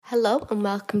Hello and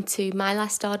welcome to My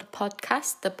Last Order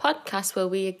podcast, the podcast where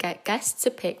we get guests to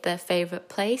pick their favourite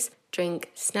place, drink,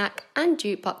 snack and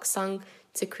jukebox song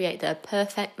to create their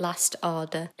perfect last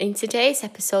order. In today's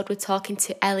episode we're talking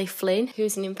to Ellie Flynn,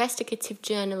 who's an investigative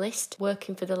journalist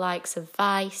working for the likes of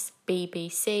Vice,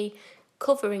 BBC,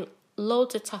 covering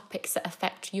loads of topics that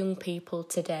affect young people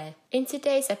today. In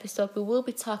today's episode we will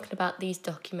be talking about these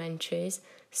documentaries,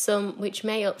 some which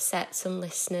may upset some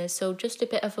listeners, so just a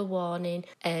bit of a warning.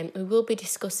 We will be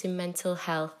discussing mental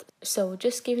health, so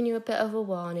just giving you a bit of a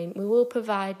warning. We will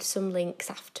provide some links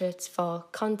after for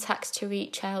contacts to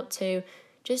reach out to,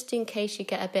 just in case you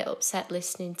get a bit upset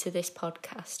listening to this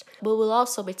podcast. We will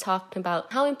also be talking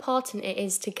about how important it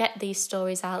is to get these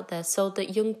stories out there so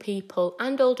that young people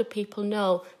and older people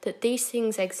know that these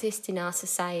things exist in our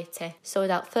society. So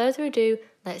without further ado,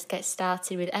 let's get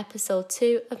started with episode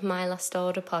 2 of My Last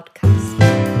Order podcast.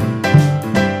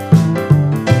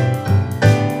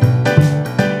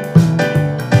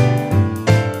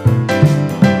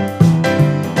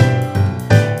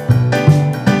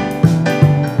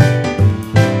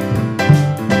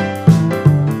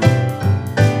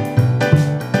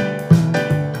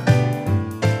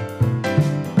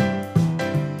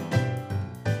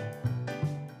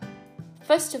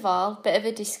 First of all, bit of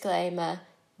a disclaimer.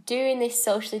 Doing this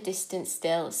socially distanced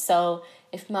still, so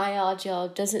if my audio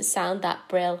doesn't sound that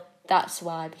brill, that's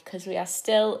why, because we are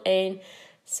still in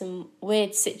some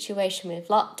weird situation with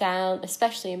lockdown,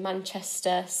 especially in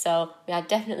Manchester, so we are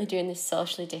definitely doing this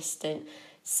socially distant.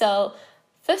 So,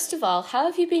 first of all, how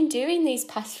have you been doing these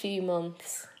past few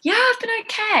months? Yeah, I've been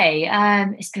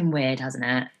okay. It's been weird, hasn't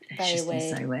it? Very weird.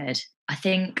 Been so weird. I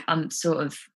think I'm sort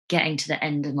of getting to the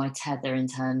end of my tether in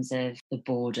terms of the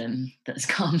boredom that's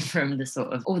come from the sort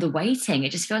of all the waiting.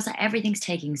 It just feels like everything's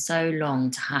taking so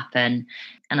long to happen.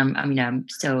 And I'm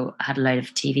still had a load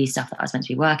of TV stuff that I was meant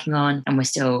to be working on, and we're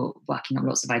still working on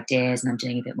lots of ideas, and I'm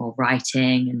doing a bit more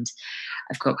writing, and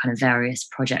I've got kind of various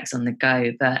projects on the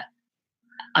go, but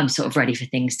I'm sort of ready for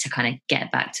things to kind of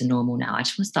get back to normal now. I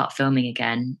just want to start filming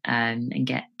again and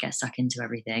get stuck into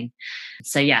everything.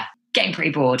 So yeah, getting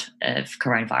pretty bored of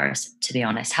coronavirus, to be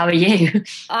honest. How are you?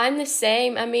 I'm the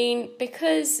same. I mean,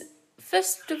 because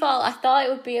first of all, I thought it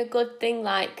would be a good thing,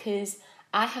 because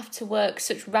I have to work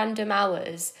such random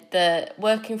hours that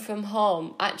working from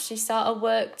home actually sort of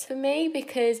worked for me,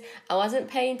 because I wasn't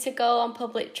paying to go on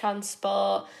public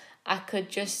transport. I could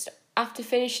just, after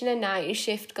finishing a night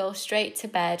shift, go straight to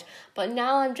bed. But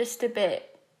now I'm just a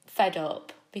bit fed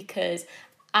up because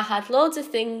I had loads of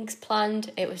things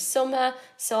planned. It was summer,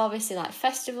 so obviously like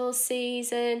festival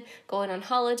season, going on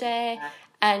holiday,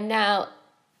 and now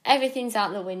everything's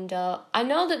out the window. I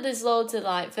know that there's loads of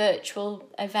like virtual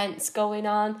events going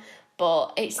on,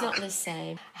 but it's not the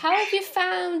same. How have you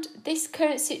found this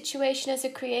current situation as a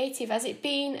creative? Has it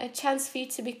been a chance for you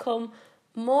to become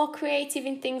more creative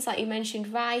in things like you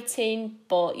mentioned writing,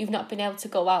 but you've not been able to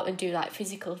go out and do like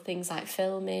physical things like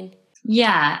filming?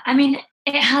 Yeah, I mean,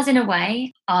 it has in a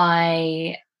way.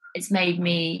 It's made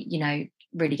me,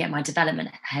 really get my development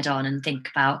head on and think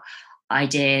about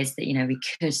ideas that, we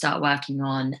could start working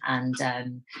on, and,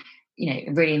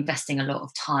 really investing a lot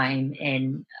of time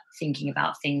in thinking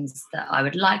about things that I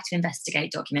would like to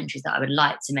investigate, documentaries that I would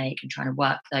like to make, and trying to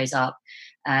work those up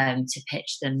to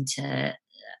pitch them to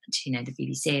the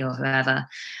BBC or whoever.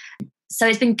 So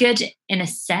it's been good in a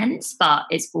sense, but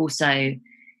it's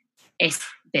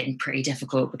been pretty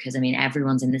difficult because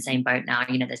everyone's in the same boat now.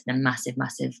 There's been a massive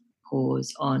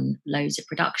pause on loads of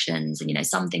productions, and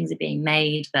some things are being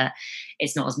made, but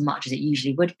it's not as much as it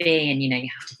usually would be. And you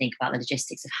have to think about the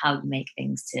logistics of how you make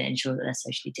things to ensure that they're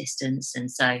socially distanced.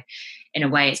 And so in a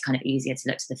way it's kind of easier to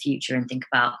look to the future and think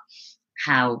about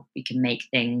how we can make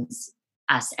things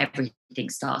as everything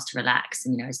starts to relax,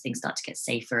 and as things start to get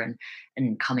safer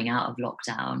and coming out of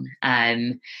lockdown.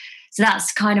 So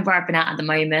that's kind of where I've been at the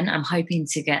moment. I'm hoping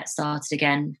to get started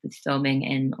again with filming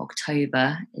in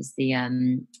October is the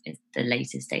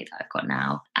latest date that I've got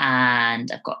now. And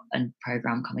I've got a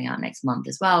programme coming out next month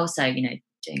as well. So, doing a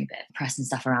bit of press and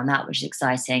stuff around that, which is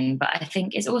exciting. But I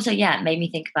think it's also, it made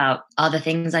me think about other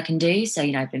things I can do. So,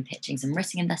 I've been pitching some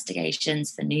written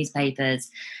investigations for newspapers.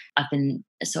 I've been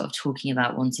sort of talking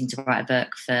about wanting to write a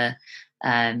book for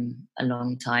a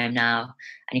long time now,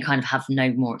 and you kind of have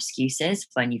no more excuses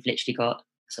when you've literally got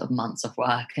sort of months of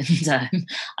work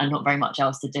and not very much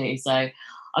else to do. So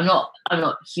I'm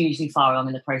not hugely far along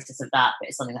in the process of that, but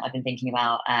it's something that I've been thinking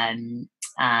about, and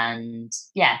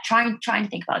trying to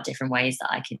think about different ways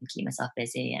that I can keep myself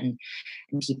busy and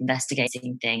keep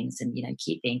investigating things and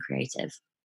keep being creative.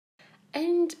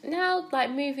 And now,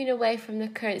 moving away from the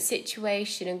current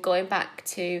situation and going back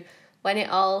to when it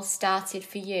all started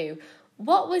for you.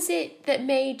 What was it that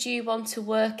made you want to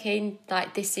work in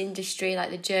like this industry, like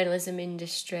the journalism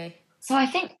industry? So I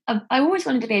think I always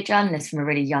wanted to be a journalist from a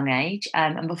really young age,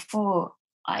 and before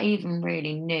I even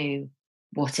really knew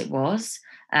what it was.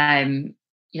 When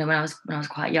I was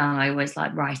quite young, I always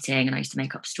liked writing, and I used to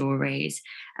make up stories,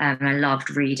 and I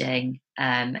loved reading.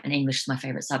 And English was my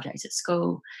favourite subject at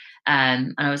school,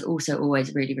 and I was also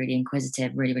always really, really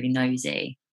inquisitive, really, really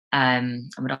nosy. I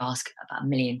would ask about a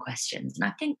million questions, and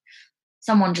I think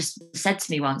someone just said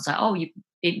to me once, like, "Oh, you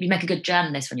make a good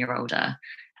journalist when you're older."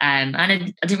 And I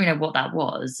didn't really know what that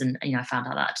was, and I found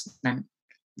out that just meant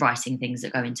writing things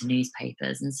that go into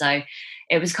newspapers. And so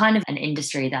it was kind of an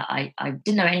industry that I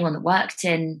didn't know anyone that worked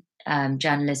in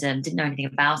journalism, didn't know anything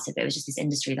about it, but it was just this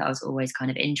industry that I was always kind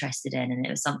of interested in, and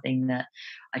it was something that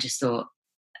I just thought,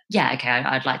 yeah, okay,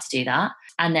 I'd like to do that.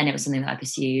 And then it was something that I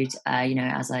pursued,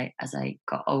 as I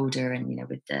got older, and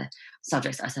with the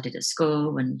subjects that I studied at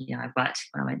school. And I worked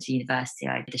when I went to university.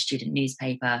 I did a student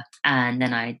newspaper, and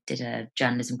then I did a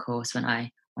journalism course when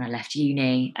I left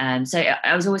uni. So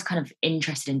I was always kind of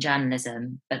interested in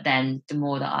journalism. But then the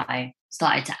more that I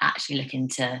started to actually look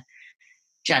into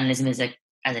journalism as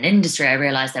an industry, I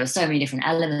realised there were so many different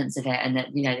elements of it, and that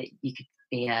that you could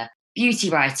be a beauty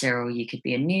writer, or you could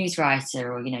be a news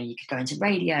writer, or you could go into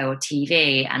radio or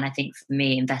TV. And I think for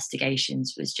me,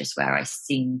 investigations was just where I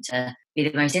seemed to be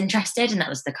the most interested, and that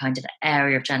was the kind of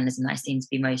area of journalism that I seemed to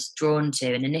be most drawn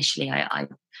to. And initially I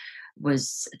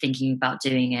was thinking about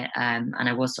doing it, and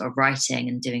I was sort of writing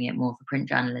and doing it more for print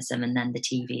journalism, and then the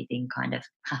TV thing kind of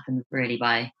happened really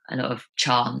by a lot of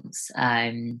chance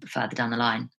further down the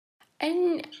line.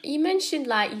 And you mentioned,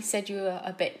 like you said, you were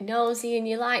a bit nosy and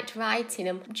you liked writing.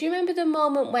 And do you remember the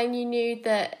moment when you knew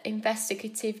that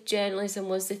investigative journalism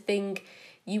was the thing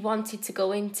you wanted to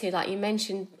go into? Like you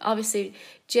mentioned, obviously,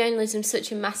 journalism's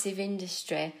such a massive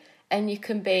industry, and you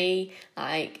can be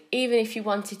like, even if you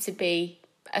wanted to be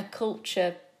a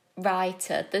culture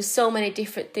writer, there's so many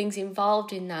different things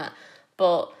involved in that.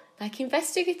 But like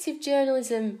investigative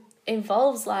journalism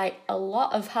involves like a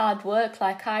lot of hard work.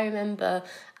 Like I remember,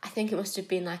 I think it must have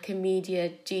been like a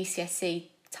media GCSE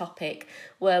topic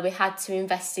where we had to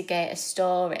investigate a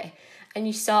story, and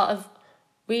you sort of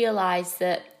realise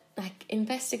that like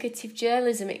investigative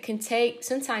journalism, it can take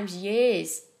sometimes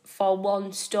years for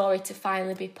one story to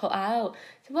finally be put out.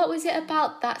 So what was it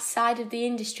about that side of the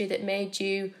industry that made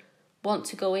you want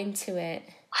to go into it?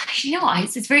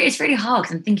 It's really hard,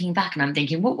 because I'm thinking back and I'm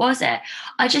thinking, what was it?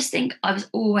 I just think I was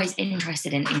always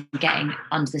interested in getting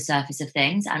under the surface of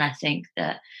things. And I think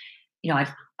that,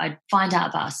 I'd find out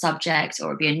about a subject, or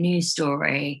it'd be a news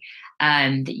story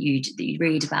that you'd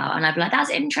read about, and I'd be like, that's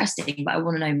interesting, but I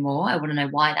want to know more. I want to know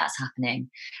why that's happening.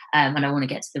 And I want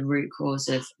to get to the root cause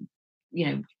of,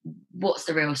 what's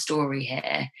the real story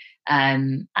here.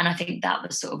 And I think that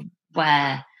was sort of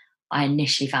where I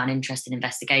initially found interest in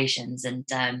investigations. And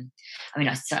like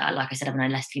I said, when I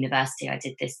left university, I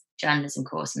did this journalism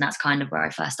course, and that's kind of where I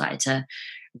first started to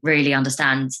really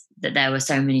understand that there were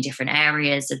so many different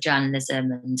areas of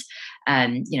journalism,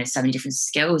 and so many different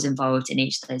skills involved in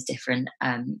each of those different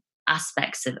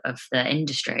aspects of the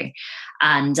industry.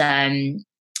 And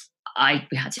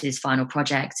we had to do this final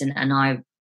project, and I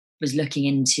was looking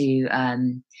into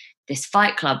this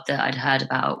fight club that I'd heard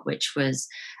about, which was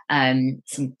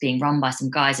being run by some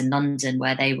guys in London,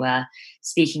 where they were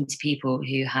speaking to people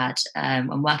who had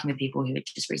and working with people who had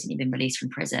just recently been released from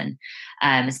prison.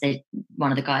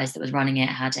 One of the guys that was running it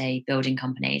had a building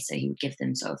company, so he would give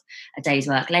them sort of a day's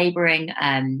work labouring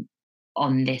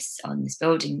on this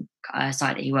building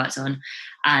site that he worked on,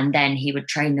 and then he would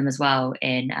train them as well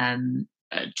in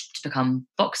to become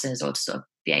boxers, or to sort of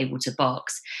be able to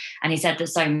box. And he said that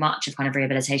so much of kind of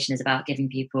rehabilitation is about giving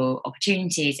people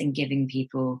opportunities and giving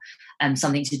people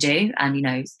something to do. And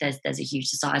there's a huge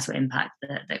societal impact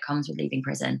that comes with leaving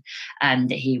prison,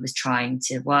 that he was trying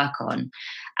to work on.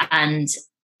 And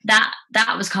that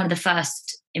was kind of the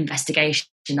first investigation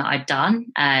that I'd done,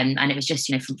 and it was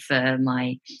just for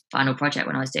my final project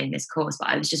when I was doing this course. But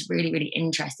I was just really, really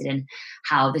interested in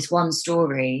how this one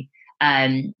story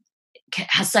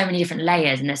has so many different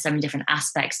layers, and there's so many different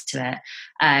aspects to it.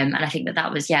 And I think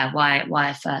that was why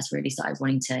I first really started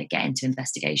wanting to get into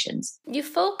investigations. You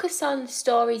focus on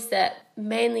stories that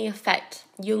mainly affect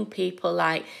young people,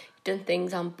 like you've done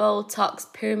things on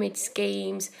Botox, pyramid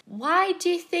schemes. Why do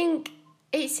you think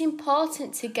it's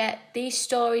important to get these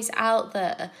stories out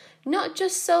there? Not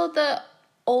just so that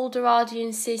older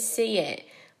audiences see it,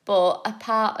 but a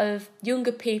part of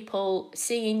younger people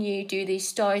seeing you do these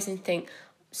stories and think,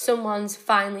 someone's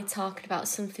finally talking about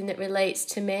something that relates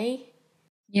to me.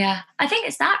 Yeah, I think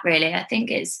it's that, really. I think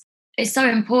it's it's so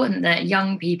important that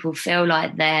young people feel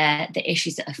like the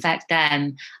issues that affect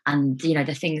them, and you know,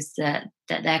 the things that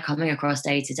they're coming across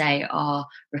day to day are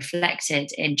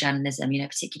reflected in journalism, you know,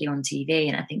 particularly on TV.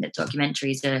 And I think that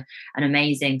documentaries are an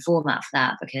amazing format for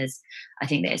that, because I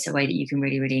think that it's a way that you can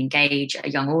really, really engage a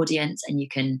young audience, and you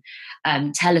can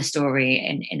tell a story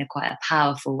in a quite a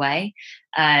powerful way.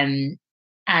 And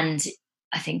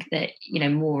I think that, you know,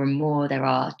 more and more there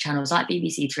are channels like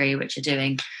BBC Three which are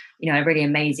doing, you know, a really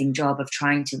amazing job of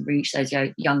trying to reach those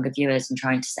younger viewers and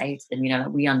trying to say to them, you know,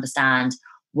 like, we understand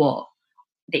what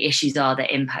the issues are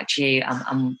that impact you,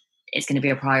 and it's going to be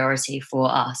a priority for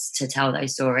us to tell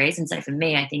those stories. And so for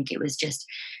me, I think it was just,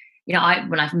 you know,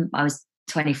 I was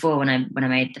 24 when I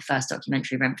made the first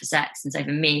documentary, Rent for Sex, and so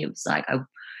for me it was like,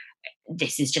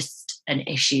 this is just an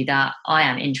issue that I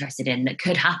am interested in, that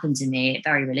could happen to me. It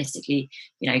very realistically,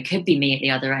 you know, could be me at the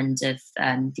other end of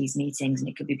these meetings, and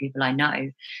it could be people I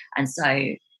know. And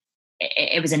so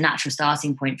it was a natural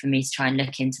starting point for me to try and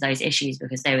look into those issues,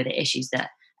 because they were the issues that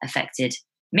affected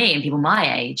me and people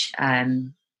my age.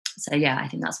 So yeah, I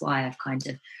think that's why I've kind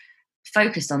of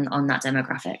focused on that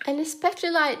demographic. And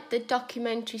especially like the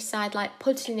documentary side, like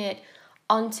putting it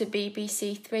onto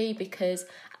BBC Three, because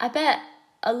I bet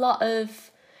a lot of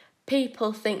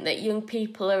people think that young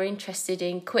people are interested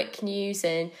in quick news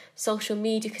and social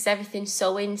media because everything's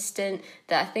so instant,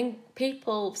 that I think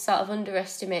people sort of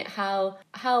underestimate how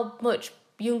much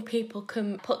young people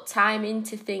can put time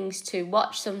into things to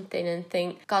watch something and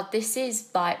think, God, this is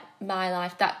like my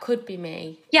life, that could be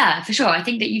me. Yeah, for sure. I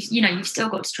think that you've still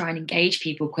got to try and engage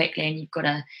people quickly, and you've got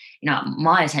to, you know,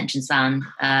 my attention span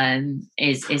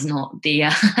is not the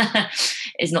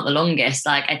is not the longest.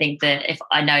 Like, I think that if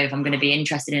I'm going to be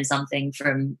interested in something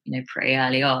from, you know, pretty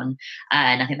early on,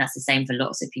 and I think that's the same for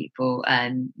lots of people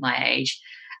my age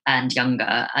and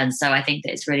younger. And so I think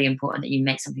that it's really important that you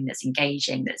make something that's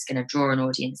engaging, that's going to draw an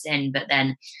audience in, but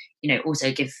then, you know,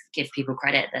 also give people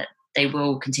credit that they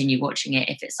will continue watching it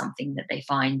if it's something that they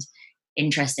find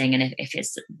interesting, and if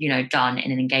it's, you know, done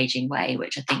in an engaging way,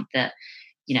 which I think that,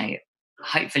 you know,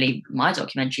 hopefully my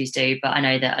documentaries do. But I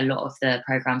know that a lot of the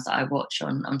programs that I watch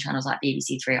on channels like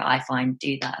BBC Three, I find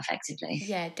do that effectively.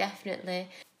 Yeah, definitely.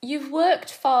 You've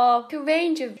worked for a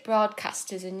range of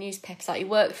broadcasters and newspapers. Like, you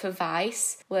worked for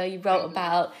Vice, where you wrote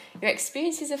about your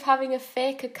experiences of having a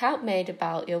fake account made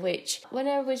about you, which, when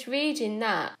I was reading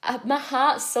that, my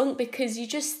heart sunk, because you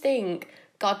just think,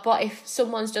 God, what if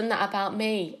someone's done that about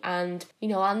me? And, you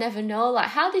know, I'll never know. Like,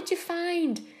 how did you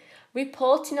find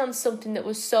reporting on something that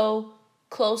was so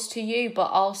close to you,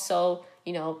 but also,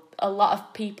 you know, a lot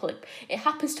of people, it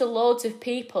happens to loads of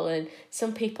people, and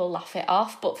some people laugh it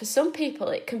off, but for some people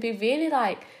it can be really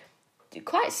like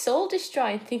quite soul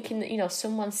destroying, thinking that, you know,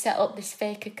 someone set up this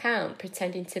fake account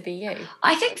pretending to be you.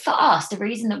 I think for us, the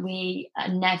reason that we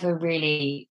never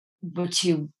really were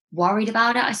too worried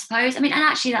about it, I suppose. I mean, and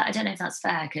actually, that I don't know if that's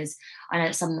fair, because I know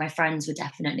that some of my friends were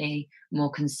definitely more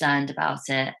concerned about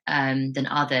it than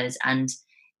others. And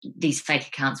these fake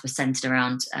accounts were centered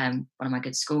around one of my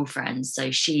good school friends. So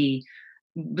she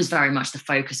was very much the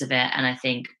focus of it. And I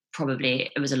think probably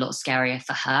it was a lot scarier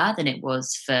for her than it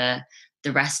was for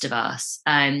the rest of us.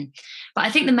 But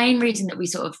I think the main reason that we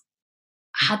sort of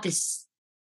had this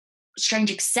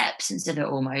strange acceptance of it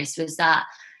almost was that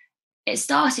it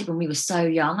started when we were so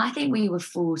young. I think we were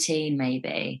 14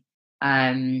 maybe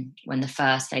when the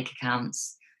first fake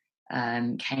accounts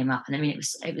came up. And I mean,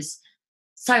 it was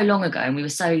so long ago, and we were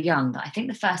so young, that I think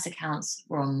the first accounts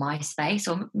were on MySpace,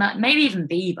 or maybe even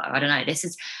Bebo. I don't know.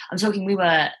 I'm talking, we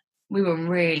were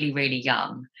really, really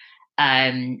young.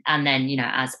 And then, you know,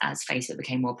 as Facebook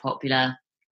became more popular,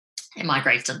 it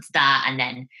migrated onto that, and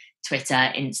then Twitter,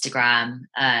 Instagram,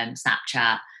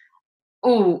 Snapchat.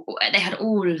 They had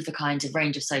all of the kind of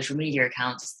range of social media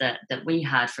accounts that we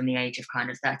had from the age of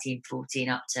kind of 13, 14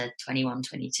 up to 21,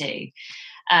 22.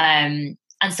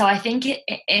 And so I think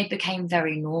it became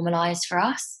very normalized for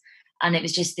us. And it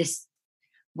was just this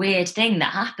weird thing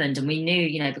that happened. And we knew,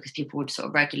 you know, because people would sort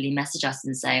of regularly message us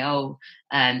and say, oh,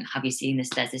 have you seen this?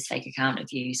 There's this fake account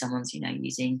of you. Someone's, you know,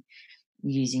 using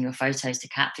your photos to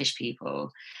catfish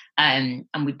people. And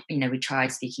we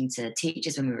tried speaking to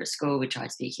teachers when we were at school. We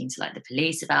tried speaking to like the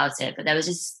police about it. But there was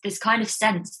just this kind of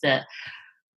sense that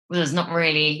there's not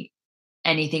really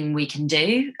anything we can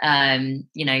do.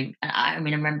 You know, I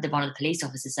remember one of the police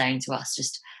officers saying to us,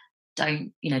 just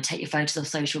don't, you know, take your photos off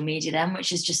social media then,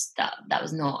 which is just that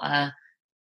was not a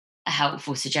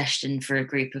helpful suggestion for a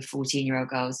group of 14-year-old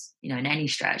girls, you know, in any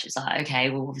stretch. It's like,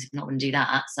 okay, well, obviously we're not going to do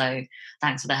that, so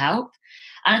thanks for the help.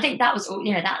 And I think that was,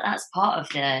 you know, that's part of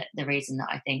the reason that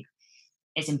I think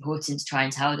it's important to try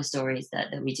and tell the stories that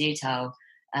we do tell,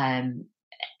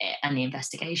 and the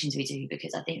investigations we do,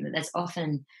 because I think that there's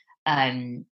often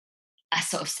a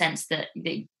sort of sense that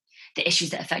the issues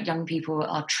that affect young people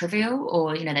are trivial,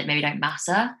 or that maybe don't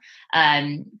matter,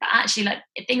 but actually, like,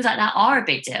 things like that are a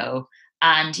big deal.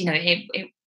 And it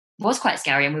was quite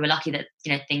scary, and we were lucky that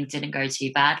things didn't go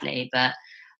too badly, but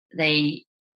they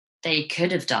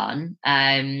could have done.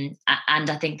 And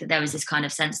I think that there was this kind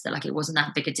of sense that, like, it wasn't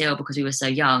that big a deal because we were so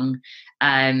young.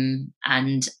 And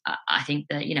I think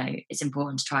that it's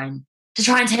important to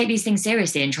try and take these things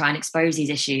seriously and try and expose these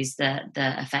issues that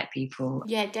affect people.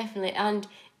 Yeah, definitely. And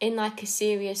in like a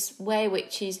serious way,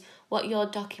 which is what your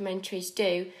documentaries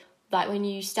do. Like when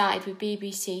you started with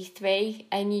BBC Three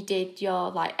and you did your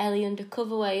like Ellie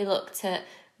Undercover, where you looked at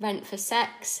rent for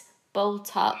sex,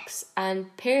 Botox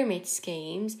and pyramid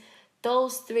schemes,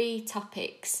 those three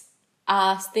topics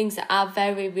are things that are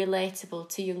very relatable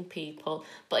to young people.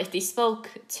 But if they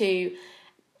spoke to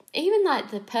even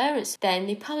like the parents, then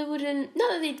they probably wouldn't,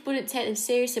 not that they wouldn't take them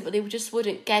seriously, but they just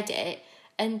wouldn't get it.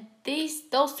 And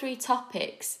those three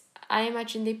topics, I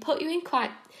imagine they put you in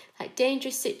quite like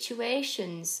dangerous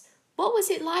situations. What was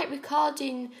it like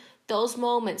recording those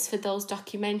moments for those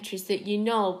documentaries that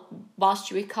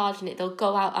whilst you're recording it, they'll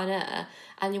go out on air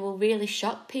and it will really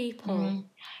shock people? Mm-hmm.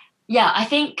 Yeah, I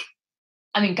think,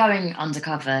 going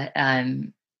undercover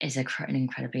is an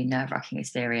incredibly nerve-wracking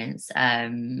experience.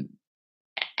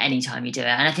 Anytime you do it,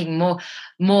 and I think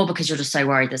more because you're just so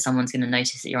worried that someone's going to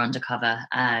notice that you're undercover,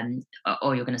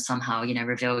 or you're going to somehow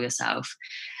reveal yourself.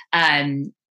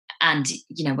 And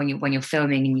when you're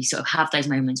filming and you sort of have those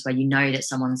moments where that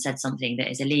someone said something that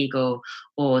is illegal,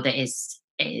 or that is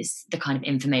the kind of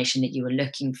information that you were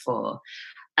looking for,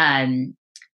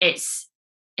 it's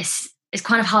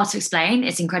kind of hard to explain.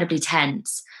 It's incredibly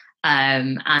tense,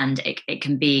 and it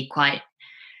can be quite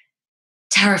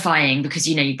terrifying because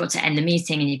you've got to end the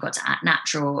meeting and you've got to act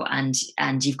natural, and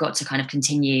you've got to kind of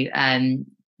continue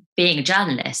being a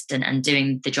journalist and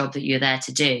doing the job that you're there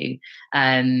to do,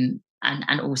 and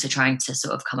also trying to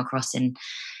sort of come across in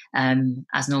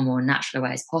as normal and natural a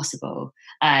way as possible.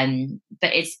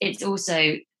 But it's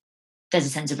also, there's a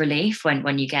sense of relief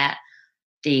when you get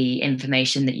the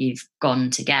information that you've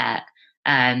gone to get,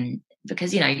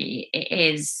 because it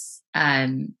is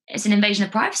it's an invasion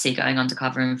of privacy going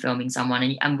undercover and filming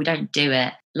someone, and we don't do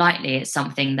it lightly. It's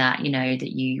something that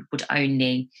that you would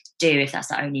only do if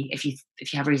you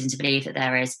have reason to believe that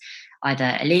there is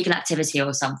either illegal activity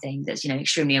or something that's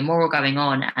extremely immoral going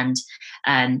on,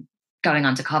 and going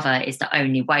undercover is the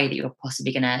only way that you're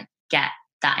possibly going to get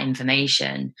that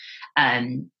information.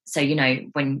 So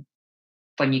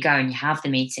when you go and you have the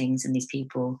meetings and these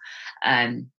people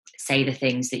say the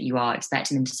things that you are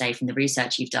expecting them to say from the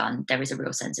research you've done, there is a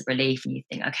real sense of relief, and you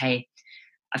think, okay,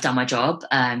 I've done my job,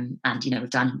 and we've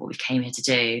done what we've came here to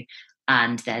do.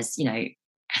 And there's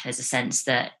a sense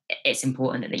that it's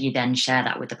important that you then share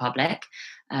that with the public.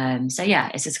 So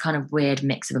yeah, it's this kind of weird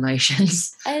mix of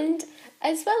emotions. And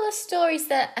as well as stories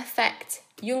that affect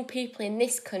young people in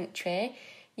this country,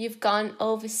 you've gone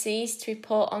overseas to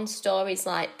report on stories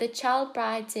like the child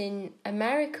brides in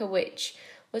America, which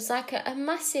was like a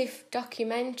massive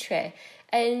documentary.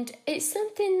 And it's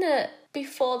something that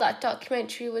before that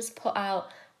documentary was put out,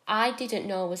 I didn't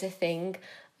know was a thing.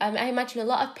 I imagine a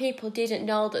lot of people didn't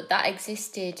know that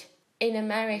existed in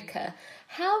America.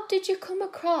 How did you come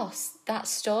across that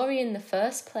story in the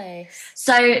first place?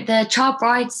 So the Child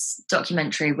Brides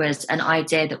documentary was an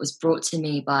idea that was brought to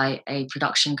me by a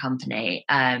production company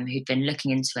who'd been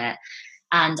looking into it.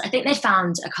 And I think they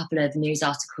found a couple of news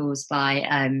articles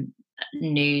by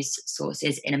news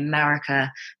sources in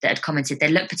America that had commented. They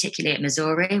looked particularly at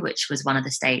Missouri, which was one of the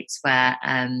states where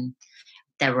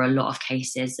there were a lot of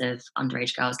cases of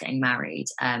underage girls getting married.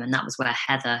 And that was where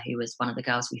Heather, who was one of the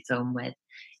girls we filmed with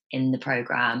in the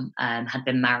programme, had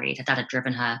been married. Her dad had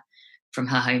driven her from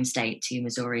her home state to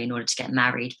Missouri in order to get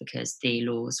married because the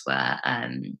laws were,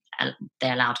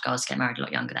 they allowed girls to get married a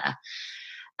lot younger there.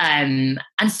 And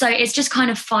so it's just kind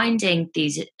of finding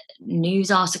these news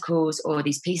articles or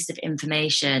these pieces of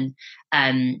information,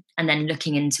 and then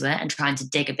looking into it and trying to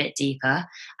dig a bit deeper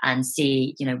and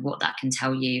see, what that can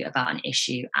tell you about an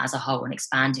issue as a whole, and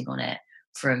expanding on it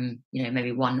from,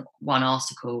 maybe one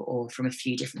article or from a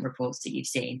few different reports that you've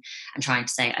seen, and trying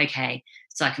to say, okay,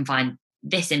 so I can find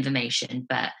this information,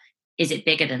 but is it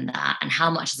bigger than that? And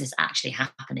how much is this actually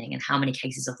happening? And how many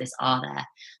cases of this are there?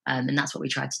 And that's what we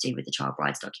tried to do with the Child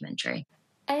Brides documentary.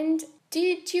 And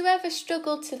did you ever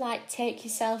struggle to take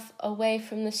yourself away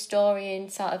from the story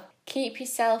and sort of keep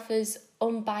yourself as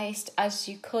unbiased as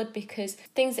you could? Because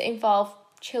things that involve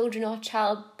children or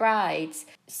child brides,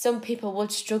 some people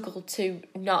would struggle to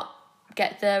not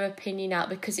get their opinion out,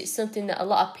 because it's something that a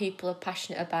lot of people are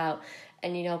passionate about,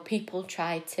 and people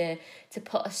try to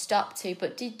put a stop to.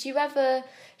 But did you ever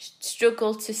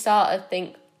struggle to sort of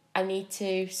think, I need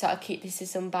to sort of keep this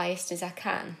as unbiased as I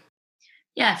can?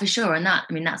 Yeah, for sure. And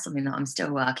that's something that I'm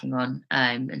still working on,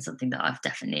 and something that I've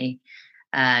definitely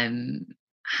um,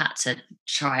 had to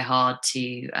try hard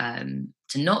to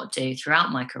not do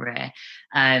throughout my career.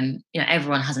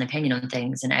 Everyone has an opinion on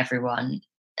things, and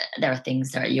there are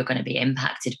things that you're going to be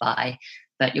impacted by.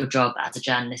 But your job as a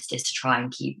journalist is to try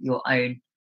and keep your own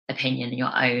opinion and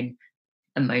your own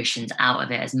emotions out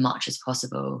of it as much as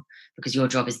possible, because your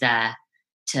job is there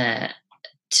to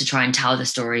try and tell the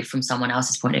story from someone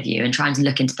else's point of view, and trying to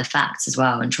look into the facts as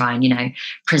well, and try and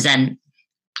present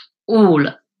all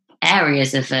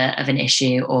areas of an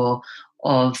issue or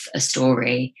of a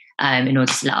story, in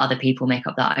order to let other people make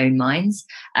up their own minds.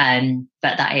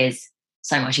 But that is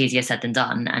so much easier said than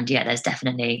done. And yeah, there's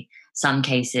definitely some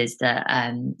cases that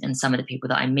and some of the people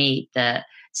that I meet that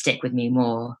stick with me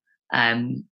more,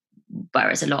 where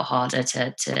it's a lot harder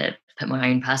to put my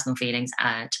own personal feelings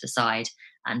to the side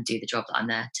and do the job that I'm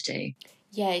there to do.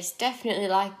 Yeah, it's definitely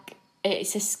like,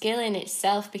 it's a skill in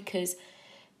itself, because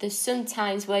there's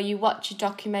sometimes where you watch a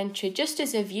documentary just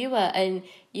as a viewer, and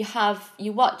you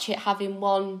watch it having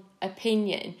one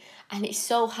opinion, and it's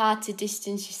so hard to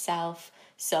distance yourself.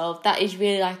 So that is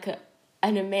really like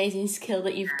an amazing skill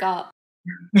that you've got.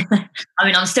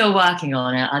 I'm still working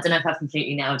on it. I don't know if I've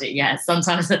completely nailed it yet.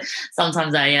 Sometimes I have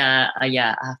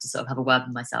to sort of have a word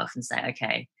with myself and say,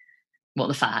 okay, what are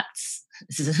the facts?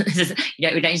 We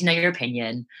don't need to know your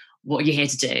opinion. What are you here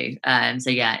to do? So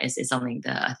yeah, it's something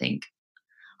that I think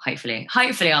hopefully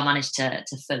I'll manage to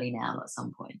fully nail at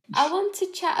some point. I want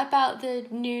to chat about the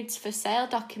Nudes for Sale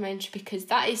documentary, because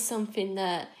that is something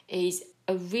that is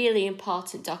a really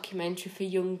important documentary for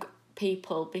young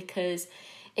people, because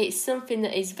it's something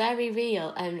that is very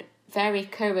real and very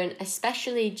current,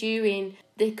 especially during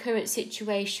the current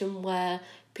situation where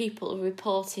people are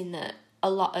reporting that a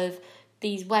lot of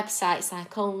these websites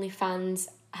like OnlyFans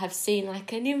have seen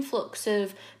like an influx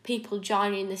of people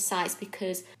joining the sites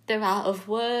because they're out of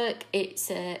work. It's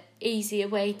a easier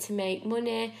way to make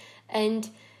money, and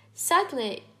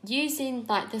sadly, using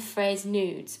like the phrase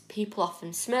nudes, people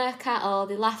often smirk at or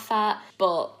they laugh at,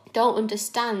 but don't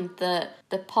understand that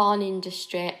the porn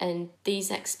industry and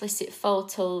these explicit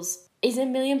photos is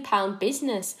 £1 million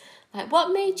business. Like,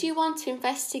 what made you want to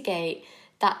investigate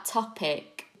that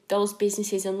topic, those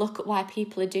businesses, and look at why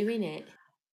people are doing it?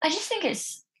 I just think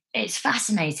it's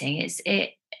fascinating.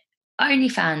 It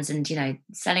OnlyFans and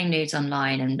selling nudes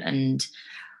online, and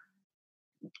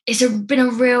it's been a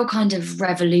real kind of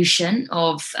revolution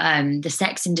of the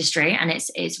sex industry, and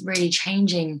it's really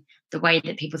changing the way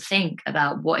that people think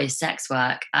about what is sex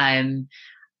work, and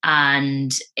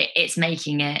it's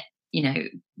making it,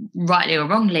 rightly or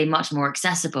wrongly, much more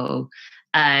accessible,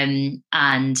 and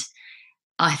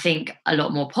I think a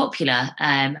lot more popular,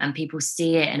 and people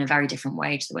see it in a very different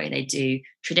way to the way they do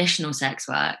traditional sex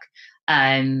work.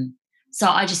 So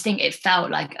I just think it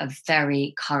felt like a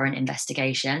very current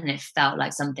investigation, and it felt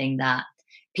like something that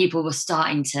people were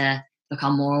starting to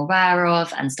become more aware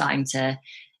of and starting to,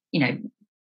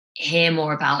 hear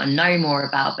more about and know more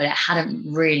about, but it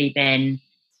hadn't really been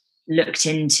looked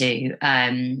into,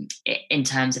 in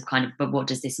terms of kind of, but what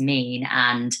does this mean,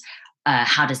 and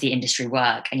how does the industry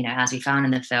work? And, as we found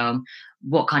in the film,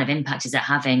 what kind of impact is it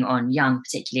having on young,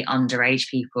 particularly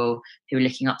underage people who are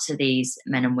looking up to these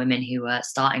men and women who are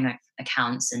starting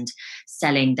accounts and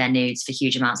selling their nudes for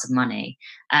huge amounts of money?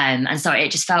 And so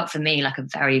it just felt for me like a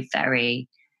very, very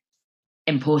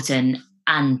important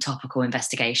and topical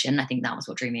investigation. I think that was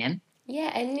what drew me in.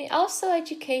 Yeah, and it also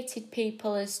educated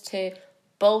people as to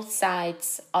both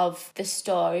sides of the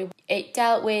story. It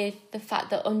dealt with the fact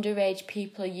that underage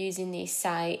people are using these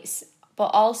sites,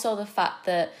 but also the fact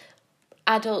that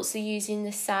adults are using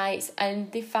the sites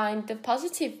and they find the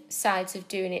positive sides of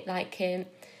doing it. Like,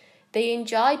 they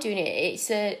enjoy doing it.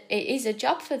 It is a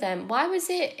job for them. Why was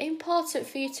it important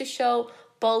for you to show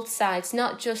both sides,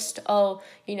 not just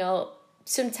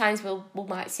sometimes we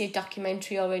might see a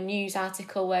documentary or a news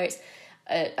article where it's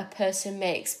a person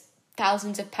makes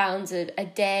thousands of pounds a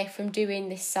day from doing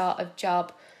this sort of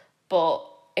job, but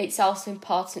it's also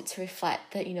important to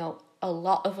reflect that a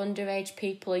lot of underage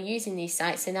people are using these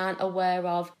sites and aren't aware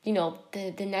of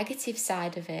the negative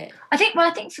side of it. I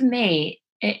think for me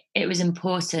it was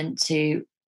important to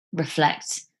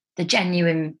reflect the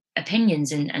genuine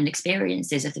opinions and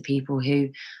experiences of the people who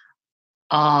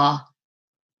are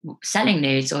selling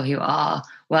nudes or who are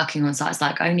working on sites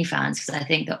like OnlyFans, because I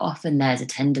think that often there's a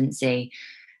tendency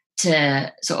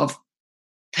to sort of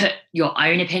put your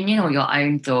own opinion or your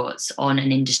own thoughts on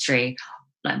an industry,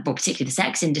 like, well, particularly the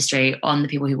sex industry, on the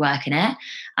people who work in it.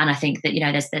 And I think that,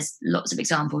 there's lots of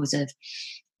examples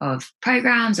of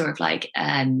programs or of like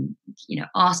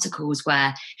articles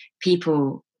where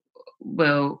people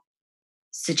will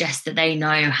suggest that they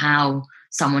know how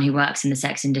someone who works in the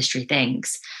sex industry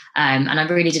thinks. And I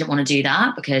really didn't want to do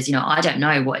that because, I don't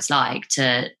know what it's like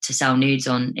to sell nudes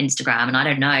on Instagram. And I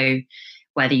don't know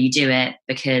whether you do it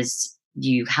because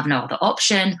you have no other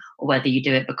option, or whether you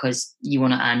do it because you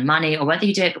want to earn money, or whether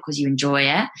you do it because you enjoy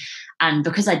it. And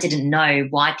because I didn't know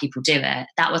why people do it,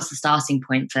 that was the starting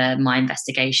point for my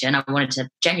investigation. I wanted to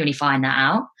genuinely find that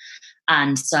out.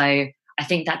 And so I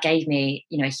think that gave me,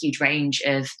 a huge range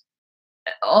of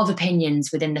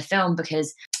opinions within the film,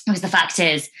 because the fact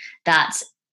is that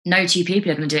no two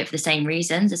people are going to do it for the same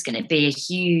reasons. There's going to be a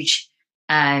huge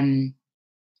range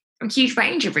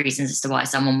of reasons as to why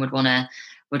someone would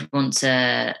want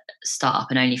to start up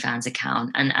an OnlyFans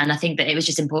account. And I think that it was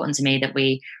just important to me that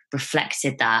we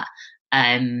reflected that,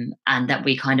 and that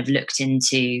we kind of looked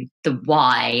into the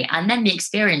why and then the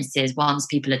experiences once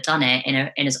people had done it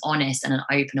in as honest and an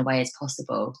open a way as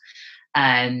possible.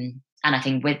 And I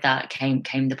think with that came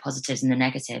the positives and the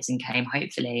negatives, and came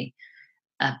hopefully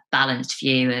a balanced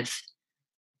view of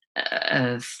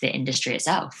the industry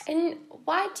itself. And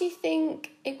why do you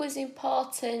think it was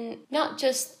important, not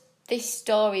just this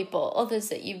story but others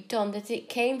that you've done, that it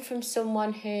came from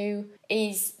someone who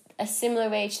is a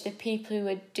similar age to the people who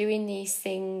are doing these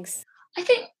things? I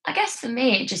guess for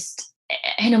me, it just,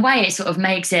 in a way, it sort of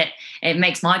makes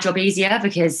my job easier,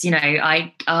 because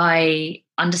I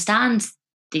understand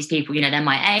these people. They're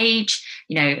my age.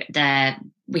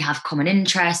 We have common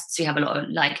interests. We have a lot of,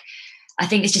 like, I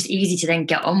think it's just easy to then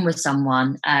get on with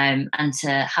someone, and to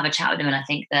have a chat with them. And I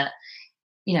think that,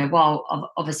 while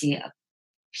obviously a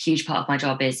huge part of my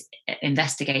job is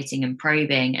investigating and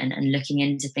probing and looking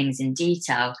into things in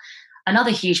detail,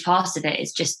 another huge part of it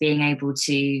is just being able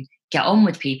to get on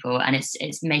with people, and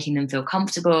it's making them feel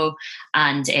comfortable,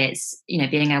 and it's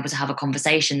being able to have a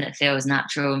conversation that feels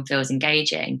natural and feels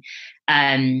engaging.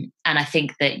 And I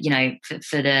think that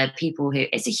for the people who,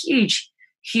 it's a huge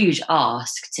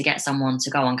ask to get someone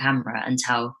to go on camera and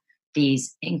tell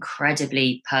these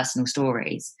incredibly personal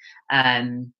stories,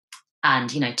 and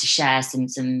to share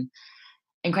some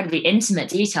incredibly intimate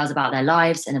details about their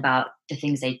lives and about the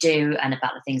things they do and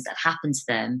about the things that happen to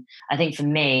them. I think for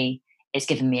me, it's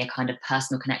given me a kind of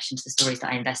personal connection to the stories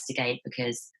that I investigate,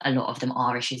 because a lot of them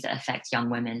are issues that affect young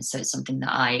women. So it's something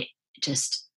that I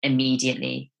just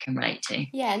immediately can relate to.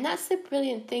 Yeah, and that's the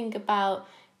brilliant thing about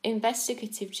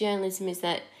investigative journalism, is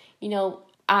that,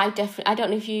 I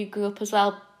don't know if you grew up as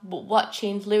well, but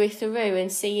watching Louis Theroux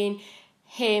and seeing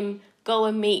him go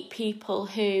and meet people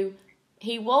who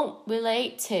he won't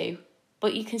relate to,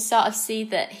 but you can sort of see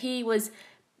that he was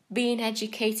being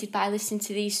educated by listening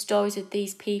to these stories of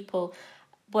these people.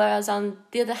 Whereas on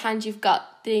the other hand, you've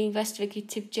got the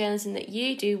investigative journalism that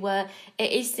you do, where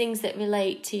it is things that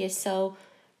relate to you. So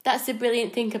that's the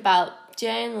brilliant thing about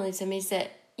journalism, is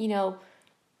that,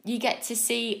 you get to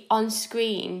see on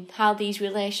screen how these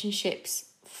relationships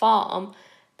form,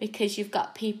 because you've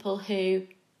got people who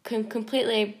can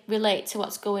completely relate to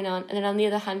what's going on, and then on the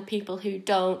other hand, people who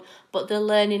don't, but they're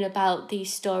learning about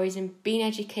these stories and being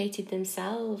educated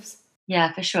themselves.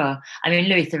 Yeah, for sure. I mean,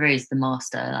 Louis Theroux is the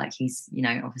master. Like, he's,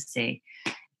 obviously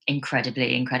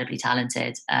incredibly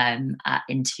talented at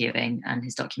interviewing, and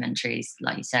his documentaries,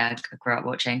 like you said, I grew up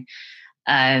watching.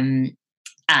 And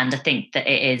I think that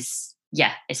it is,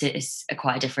 it's a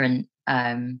quite a different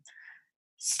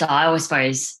style, I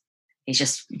suppose. He's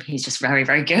just very,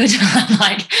 very good.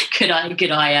 Like, could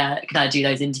I do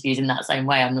those interviews in that same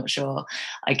way? I'm not sure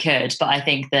I could, but I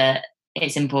think that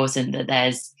it's important that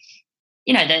there's,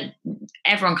 that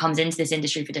everyone comes into this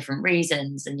industry for different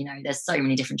reasons, and there's so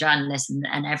many different journalists,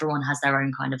 and everyone has their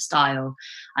own kind of style,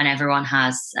 and everyone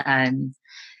has their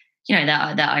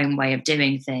own way of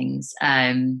doing things.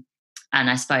 And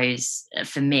I suppose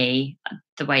for me,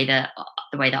 the way that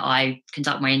I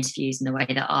conduct my interviews and the way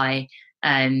that I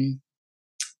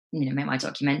make my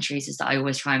documentaries is that I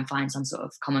always try and find some sort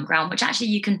of common ground, which actually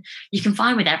you can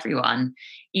find with everyone,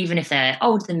 even if they're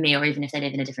older than me, or even if they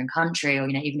live in a different country, or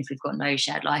even if we've got no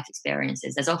shared life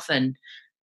experiences. There's often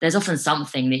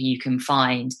something that you can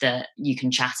find that you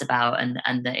can chat about,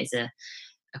 and that is a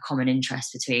common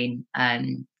interest between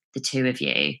the two of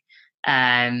you.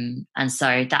 And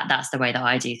so that's the way that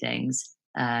I do things.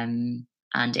 And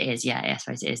it is, I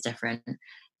suppose it is different,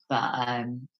 but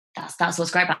that's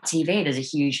what's great about TV. There's a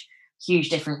huge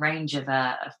different range of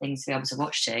things to be able to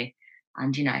watch to,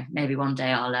 and maybe one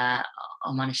day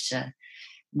I'll manage to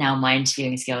now my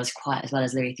interviewing skills quite as well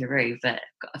as Louis Theroux, but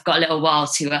I've got a little while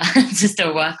to to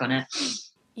still work on it.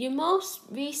 Your most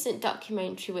recent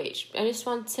documentary, which I just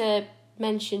want to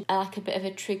mention like a bit of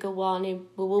a trigger warning,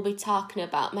 we will be talking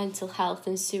about mental health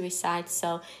and suicide.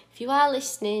 So if you are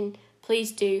listening,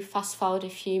 please do fast forward a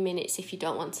few minutes if you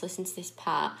don't want to listen to this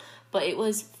part. But it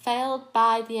was Failed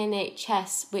by the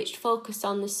NHS, which focused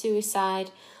on the suicide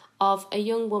of a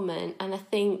young woman. And I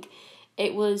think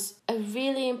it was a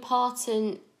really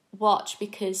important watch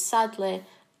because sadly,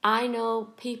 I know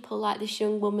people like this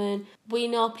young woman, we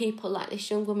know people like this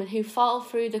young woman who fall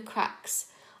through the cracks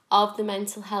of the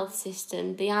mental health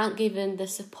system. They aren't given the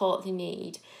support they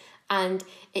need. And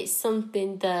it's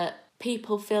something that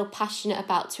people feel passionate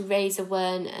about to raise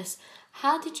awareness.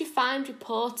 How did you find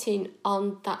reporting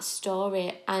on that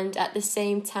story and at the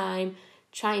same time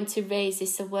trying to raise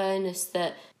this awareness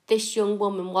that this young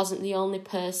woman wasn't the only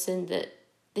person that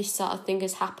this sort of thing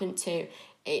has happened to?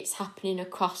 It's happening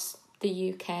across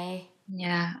the UK.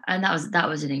 Yeah, and that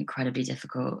was an incredibly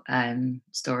difficult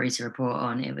story to report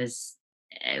on. It was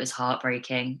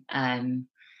heartbreaking, and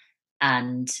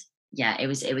yeah, it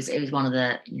was one of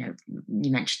the, you know,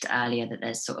 you mentioned earlier that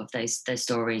there's sort of those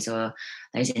stories or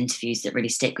those interviews that really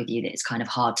stick with you that it's kind of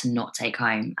hard to not take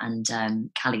home, and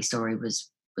Callie's story was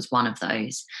one of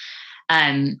those.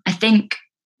 I think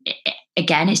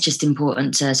again, it's just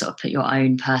important to sort of put your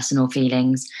own personal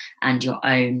feelings and your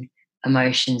own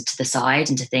emotions to the side,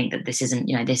 and to think that this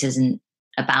isn't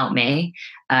about me.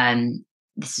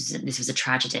 This was a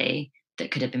tragedy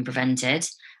that could have been prevented,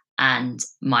 and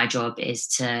my job is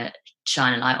to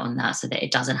shine a light on that so that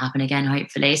it doesn't happen again,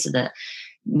 hopefully, so that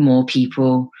more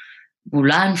people will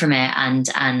learn from it, and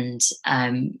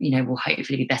will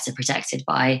hopefully be better protected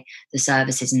by the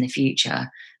services in the future.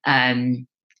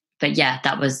 But yeah,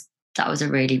 that was a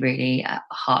really, really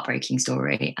heartbreaking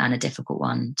story and a difficult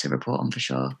one to report on for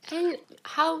sure. And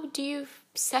how do you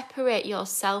separate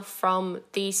yourself from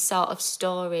these sort of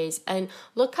stories and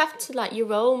look after like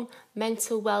your own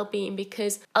mental well-being?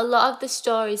 Because a lot of the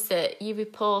stories that you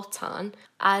report on,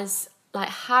 as like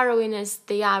harrowing as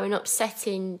they are and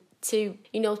upsetting to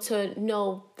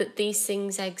know that these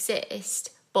things exist,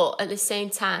 but at the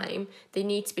same time they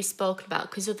need to be spoken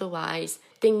about because otherwise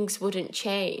things wouldn't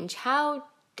change. How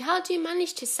do you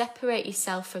manage to separate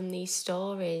yourself from these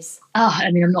stories? Oh,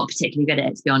 I mean, I'm not particularly good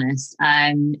at it, to be honest.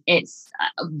 It's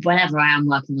whenever I am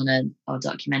working on a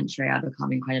documentary, I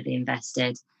become incredibly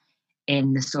invested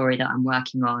in the story that I'm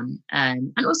working on.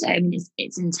 And also, I mean,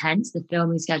 it's intense. The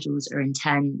filming schedules are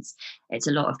intense. It's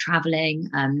a lot of traveling,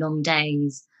 long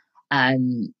days,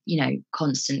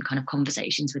 constant kind of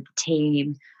conversations with the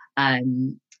team.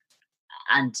 And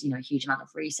a huge amount of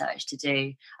research to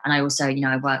do. And I also,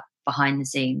 I work behind the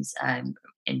scenes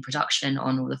in production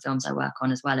on all the films I work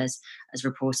on, as well as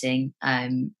reporting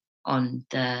on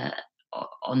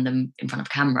them in front of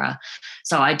camera.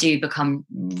 So I do become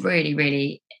really,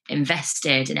 really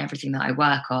invested in everything that I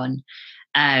work on.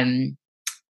 And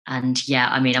yeah,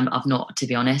 I mean, I've not, to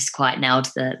be honest, quite nailed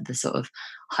the sort of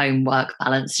homework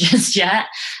balance just yet.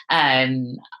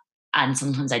 And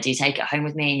sometimes I do take it home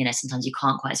with me. Sometimes you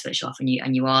can't quite switch off,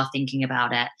 and you are thinking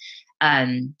about it.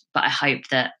 But I hope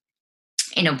that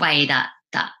in a way that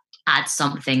adds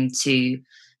something to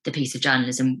the piece of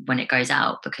journalism when it goes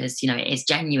out, because it is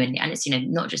genuine, and it's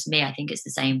not just me. I think it's the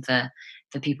same for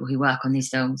people who work on these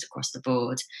films across the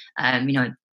board.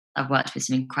 I've worked with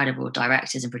some incredible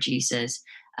directors and producers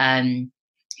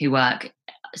who work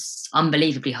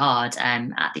unbelievably hard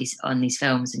on these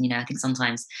films, and I think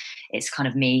sometimes it's kind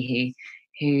of me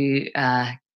who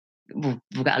will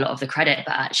get a lot of the credit,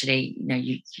 but actually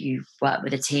you work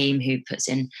with a team who puts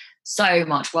in so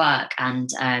much work and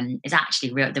is actually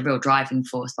the real driving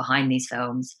force behind these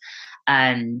films,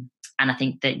 and I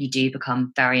think that you do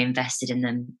become very invested in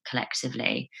them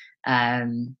collectively. I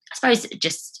suppose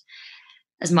just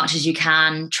as much as you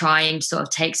can, trying to sort of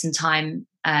take some time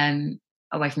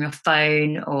away from your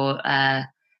phone, or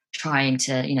trying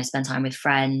to spend time with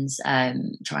friends,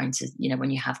 trying to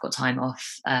when you have got time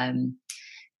off,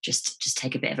 just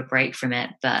take a bit of a break from it.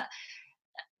 But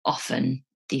often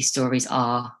these stories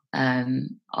are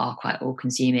quite all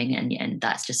consuming, and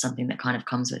that's just something that kind of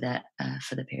comes with it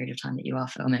for the period of time that you are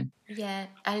filming. Yeah,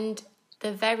 and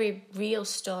they're very real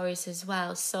stories as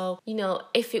well. So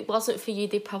if it wasn't for you,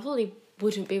 they probably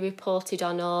wouldn't be reported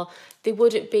on, or they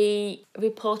wouldn't be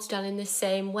reported on in the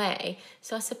same way.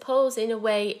 So I suppose in a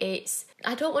way it's,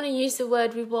 I don't want to use the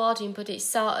word rewarding, but it's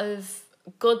sort of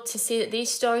good to see that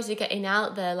these stories are getting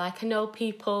out there. Like, I know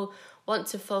people want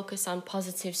to focus on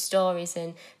positive stories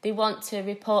and they want to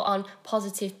report on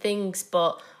positive things,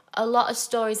 but a lot of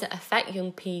stories that affect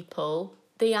young people,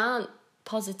 they aren't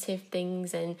positive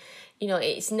things, and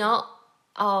it's not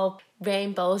all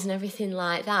rainbows and everything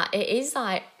like that. It is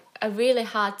like a really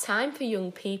hard time for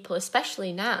young people,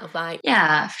 especially now.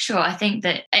 Yeah, for sure. I think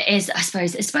that it is, I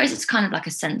suppose it's kind of like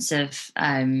a sense of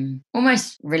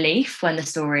almost relief when the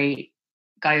story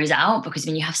goes out, because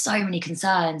when you have so many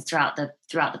concerns throughout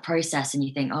the process, and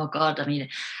you think, oh God, I mean,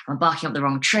 I'm barking up the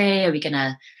wrong tree. Are we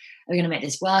gonna make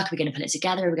this work? Are we gonna put it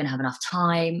together? Are we gonna have enough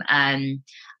time?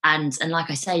 And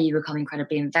like I say, you become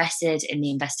incredibly invested in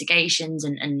the investigations,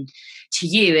 and to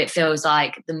you it feels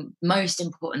like the most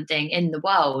important thing in the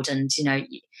world. And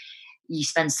you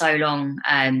spend so long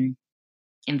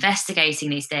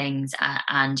investigating these things,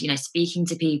 and speaking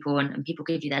to people, and people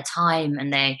give you their time,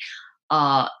 and they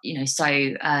are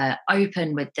so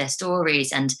open with their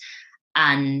stories, and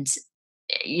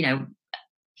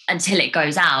until it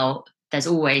goes out, there's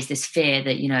always this fear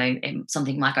that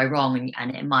something might go wrong,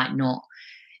 and it might not,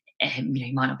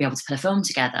 you might not be able to put a film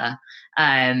together.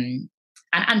 And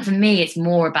for me, it's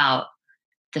more about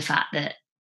the fact that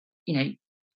in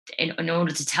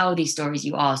order to tell these stories,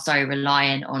 you are so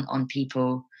reliant on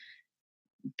people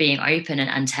being open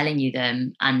and telling you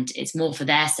them. And it's more for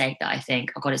their sake that I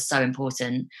think, oh God, it's so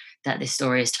important that this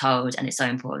story is told, and it's so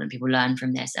important that people learn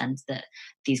from this, and that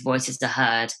these voices are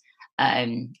heard.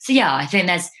 So yeah, I think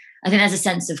there's a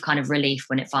sense of kind of relief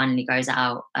when it finally goes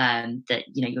out, that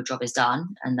your job is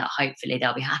done, and that hopefully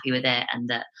they'll be happy with it, and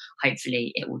that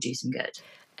hopefully it will do some good.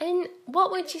 And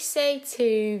what would you say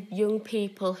to young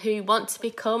people who want to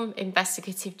become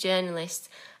investigative journalists,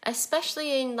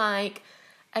 especially in like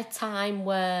a time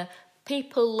where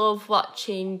people love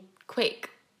watching quick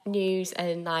news,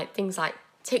 and like things like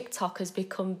TikTok has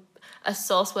become a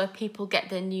source where people get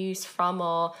their news from,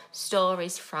 or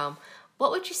stories from?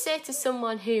 What would you say to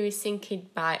someone who is thinking,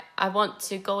 right, I want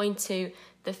to go into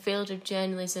the field of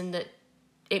journalism, that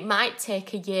it might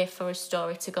take a year for a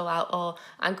story to go out, or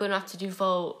I'm going to have to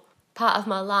devote part of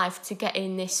my life to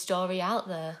getting this story out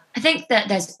there? I think that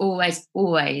there's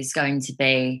always going to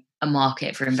be a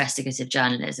market for investigative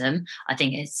journalism. I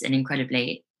think it's an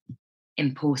incredibly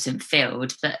important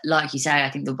field, but like you say, I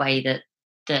think the way that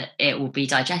it will be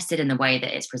digested and the way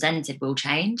that it's presented will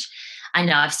change. I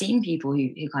know I've seen people who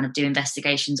kind of do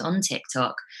investigations on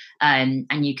TikTok, and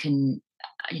you can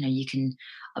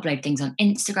upload things on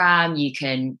Instagram, you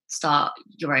can start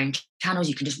your own channels,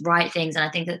 you can just write things. And I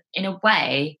think that in a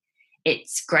way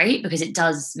it's great, because it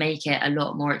does make it a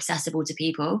lot more accessible to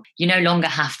people. You no longer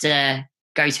have to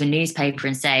go to a newspaper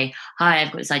and say, hi,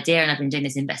 I've got this idea and I've been doing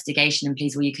this investigation, and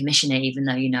please will you commission it, even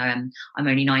though I'm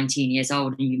only 19 years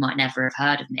old and you might never have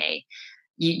heard of me.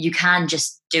 You can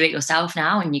just do it yourself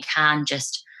now, and you can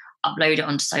just upload it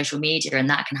onto social media, and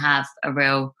that can have a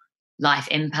real life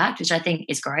impact, which I think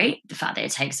is great. The fact that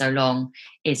it takes so long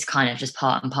is kind of just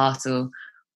part and parcel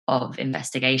of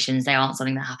investigations. They aren't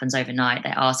something that happens overnight. They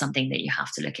are something that you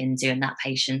have to look into, and that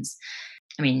patience,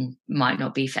 I mean, might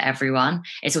not be for everyone.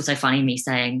 It's also funny me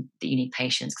saying that you need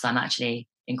patience, because I'm actually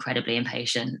incredibly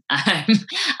impatient,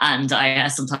 and I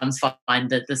sometimes find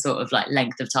that the sort of like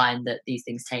length of time that these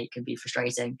things take can be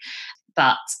frustrating.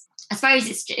 But I suppose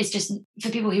it's just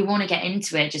for people who want to get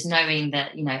into it, just knowing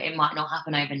that it might not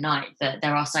happen overnight, but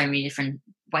there are so many different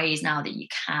ways now that you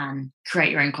can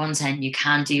create your own content, you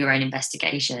can do your own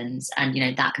investigations, and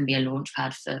that can be a launch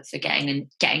pad for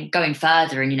going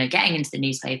further, and getting into the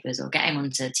newspapers or getting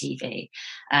onto TV.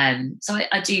 So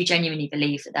I do genuinely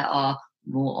believe that there are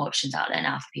more options out there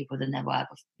now for people than there were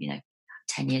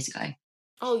 10 years ago.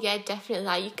 Oh yeah, definitely.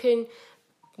 Like, you can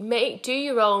do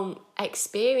your own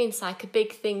experience. Like, a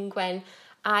big thing when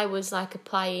I was like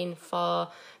applying for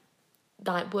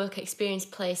like work experience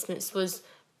placements was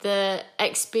the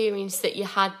experience that you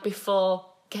had before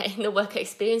getting the work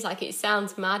experience. Like, it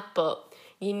sounds mad, but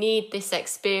you need this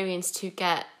experience to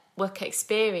get work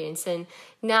experience. And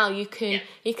now you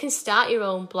can start your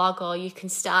own blog, or you can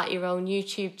start your own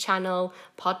YouTube channel,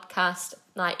 podcast,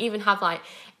 like even have like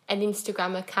an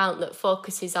Instagram account that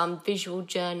focuses on visual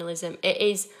journalism. It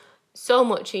is so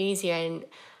much easier, and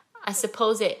I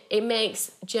suppose it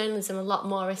makes journalism a lot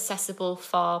more accessible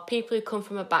for people who come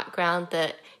from a background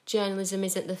that journalism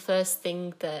isn't the first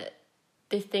thing that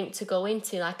they think to go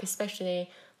into, like especially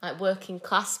like working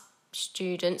class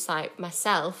students like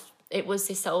myself. It was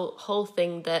this whole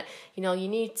thing that, you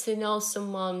need to know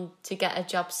someone to get a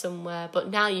job somewhere, but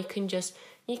now you can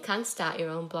start your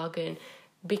own blog and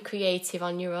be creative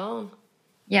on your own.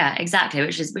 Yeah, exactly,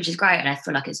 which is great. And I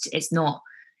feel like it's not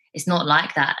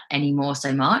like that anymore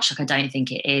so much. Like, I don't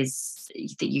think it is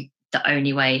that the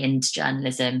only way into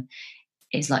journalism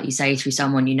is, like you say, through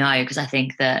someone because I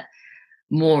think that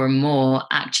more and more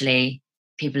actually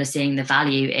people are seeing the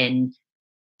value in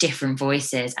different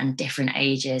voices and different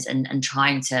ages, and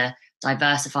trying to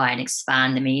diversify and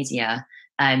expand the media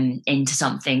into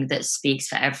something that speaks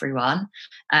for everyone.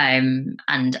 And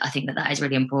I think that is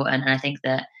really important. And I think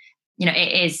that,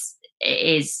 it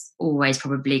is always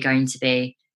probably going to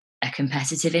be a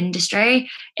competitive industry,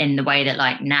 in the way that,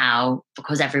 like, now,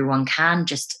 because everyone can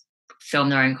just film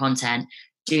their own content,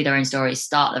 do their own stories,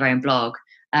 start their own blog,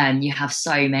 you have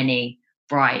so many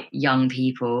bright young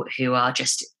people who are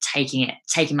just taking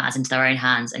matters into their own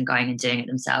hands and going and doing it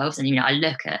themselves. And I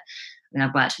look at,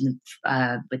 I've worked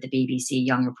with the BBC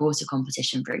Young Reporter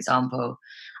competition, for example,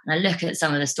 and I look at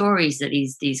some of the stories that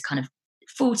these kind of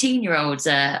 14-year-olds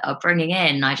are bringing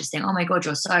in, and I just think, oh my God,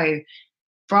 you're so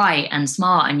bright and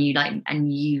smart, and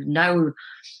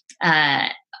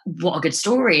what a good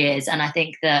story is. And I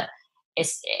think that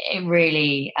it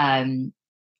really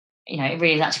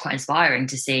is actually quite inspiring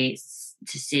to see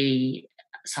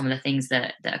some of the things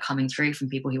that are coming through from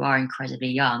people who are incredibly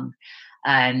young.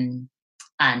 And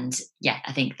yeah,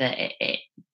 I think that it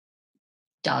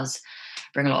does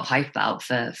bring a lot of hope about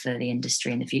for the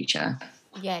industry in the future.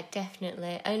 Yeah,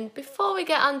 definitely. And before we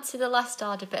get on to the last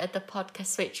order bit of the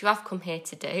podcast, which you have come here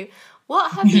to do,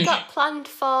 what have you got planned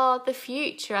for the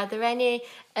future? Are there any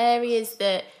areas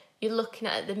that you're looking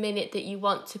at the minute that you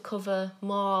want to cover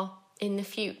more in the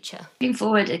future? Moving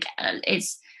forward,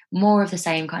 it's more of the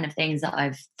same kind of things that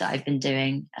I've been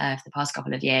doing for the past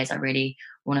couple of years. I really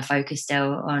want to focus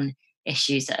still on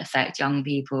issues that affect young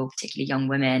people, particularly young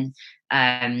women,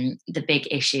 the big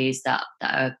issues that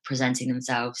are presenting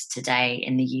themselves today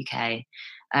in the UK.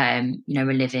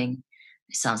 We're living,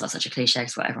 it sounds like such a cliche,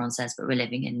 because what everyone says, but we're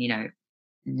living in,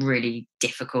 really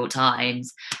difficult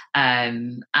times,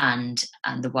 and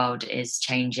the world is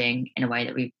changing in a way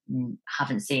that we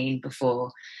haven't seen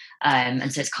before,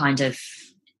 and so it's kind of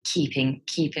keeping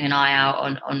an eye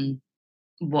out on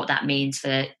what that means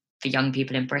for young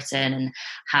people in Britain, and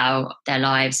how their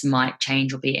lives might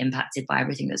change or be impacted by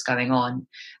everything that's going on,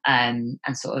 and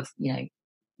sort of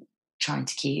trying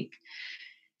to keep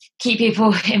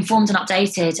people informed and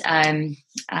updated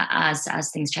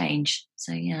as things change.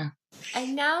 So yeah.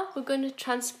 And now we're going to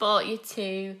transport you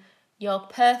to your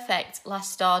perfect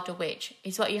last order, which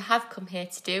is what you have come here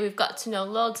to do. We've got to know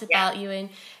loads about you and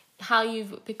how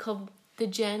you've become the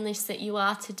journalist that you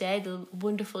are today, the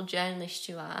wonderful journalist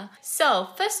you are. So,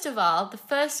 first of all, the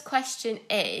first question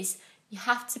is, you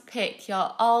have to pick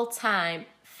your all-time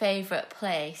favourite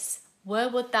place. Where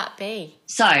would that be?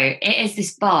 So, it is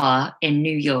this bar in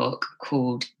New York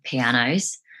called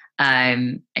Pianos.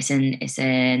 It's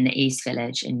in the East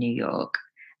Village in New York,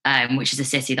 which is a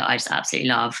city that I just absolutely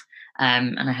love.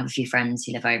 And I have a few friends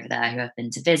who live over there who I've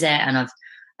been to visit, and I've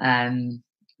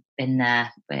been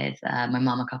there with my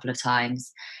mum a couple of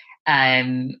times.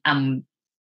 And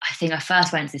I think I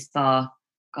first went to this bar,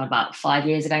 about 5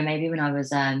 years ago, maybe, when I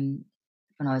was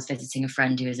visiting a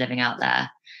friend who was living out there.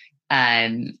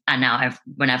 And now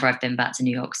whenever I've been back to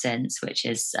New York since, which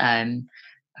is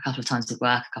a couple of times with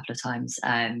work, a couple of times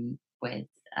with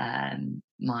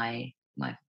my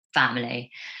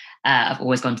family, I've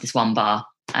always gone to this one bar.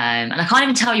 And I can't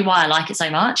even tell you why I like it so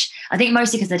much. I think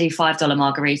mostly because they do $5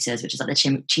 margaritas, which is like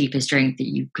the cheapest drink that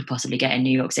you could possibly get in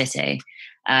New York City.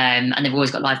 And they've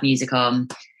always got live music on,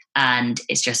 and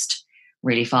it's just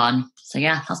really fun. So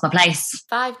yeah, that's my place.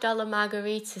 $5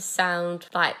 margaritas sound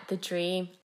like the dream.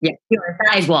 Yeah,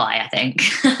 that is why, I think.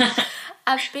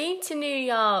 I've been to New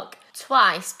York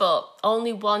twice, but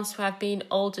only once where I've been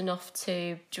old enough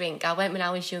to drink. I went when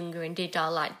I was younger and did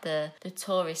all like the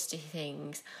touristy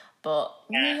things. But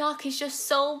New York is just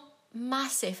so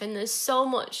massive, and there's so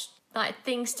much like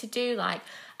things to do. Like,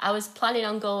 I was planning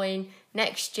on going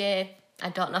next year. I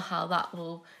don't know how that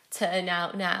will turn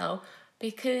out now,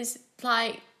 because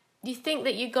like, you think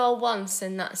that you go once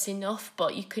and that's enough,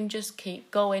 but you can just keep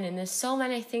going, and there's so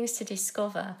many things to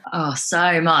discover. Oh,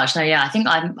 so much. No, yeah, I think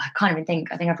I can't even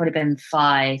think. I think I've probably been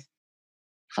five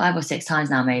or six times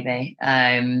now, maybe.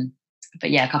 But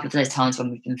yeah, a couple of those times when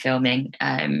we've been filming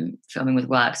with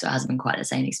work, so it hasn't been quite the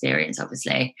same experience,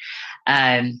 obviously.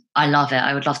 I love it.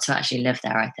 I would love to actually live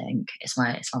there. I think it's one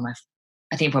of my,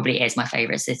 I think it probably is my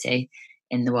favourite city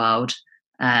in the world.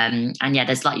 And yeah,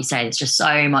 there's, like you say, there's just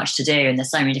so much to do, and there's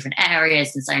so many different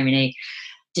areas and so many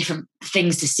different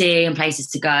things to see and places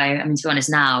to go. I mean, to be honest,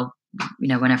 now,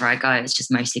 whenever I go, it's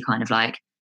just mostly kind of like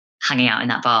hanging out in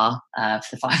that bar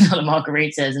for the $5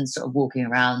 margaritas and sort of walking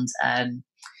around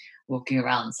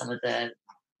some of the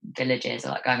villages, or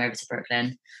like going over to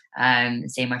Brooklyn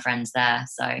and seeing my friends there.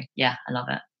 So yeah, I love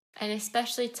it. And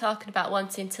especially talking about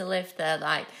wanting to live there,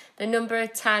 like the number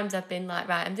of times I've been like,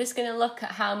 right, I'm just going to look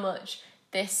at how much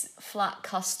this flat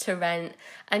costs to rent,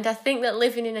 and I think that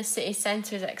living in a city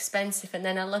centre is expensive, and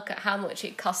then I look at how much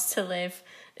it costs to live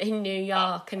in New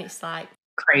York, and it's like...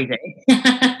 Crazy.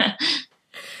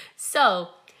 So,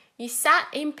 you sat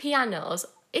in Pianos.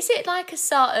 Is it like a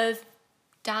sort of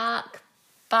dark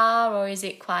bar, or is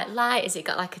it quite light? Has it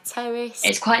got like a terrace?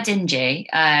 It's quite dingy.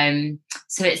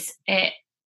 So it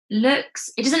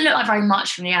doesn't look like very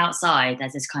much from the outside.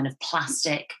 There's this kind of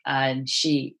plastic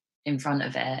sheet in front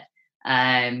of it,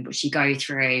 which you go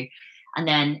through. And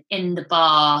then in the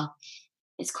bar,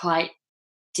 it's quite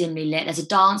dimly lit. There's a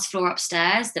dance floor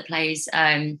upstairs that plays.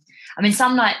 Sometimes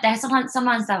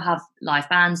they'll have live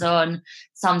bands on.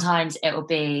 Sometimes it will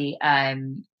be I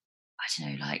don't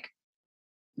know, like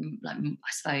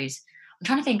I suppose I'm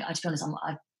trying to think. To be honest,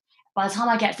 by the time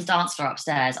I get to the dance floor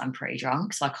upstairs, I'm pretty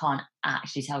drunk, so I can't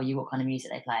actually tell you what kind of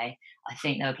music they play. I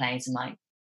think they were playing some like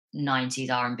 90s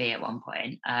R&B at one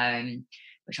point,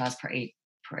 which I was pretty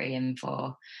in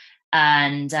for.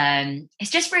 And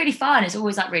it's just really fun. It's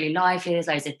always like really lively. There's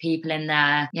loads of people in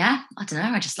there. Yeah, I don't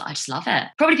know. I just love it.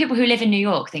 Probably people who live in New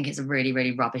York think it's a really,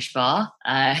 really rubbish bar,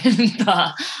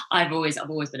 but I've always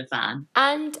been a fan.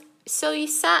 And so you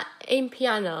sat in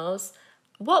Pianos.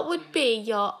 What would be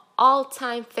your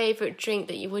all-time favourite drink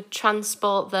that you would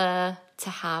transport there to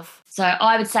have? So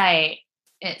I would say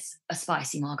it's a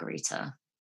spicy margarita.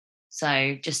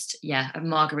 So just, a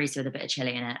margarita with a bit of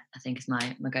chili in it, I think is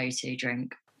my go-to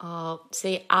drink. Oh,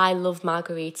 see, I love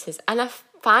margaritas, and I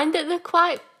find that they're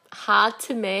quite hard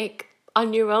to make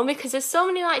on your own because there's so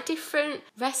many like different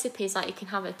recipes. Like you can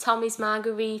have a Tommy's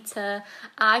margarita.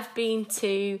 I've been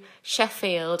to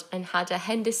Sheffield and had a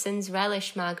Henderson's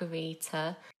relish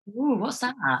margarita. Ooh, what's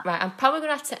that? Right, I'm probably going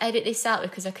to have to edit this out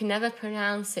because I can never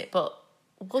pronounce it, but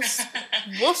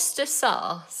Worcester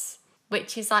sauce,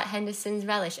 which is like Henderson's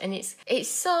relish, and it's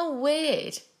so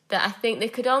weird that I think they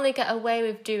could only get away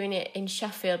with doing it in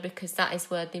Sheffield because that is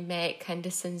where they make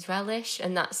Henderson's relish,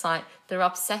 and that's like, they're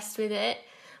obsessed with it.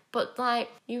 But like,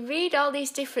 you read all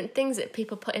these different things that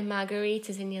people put in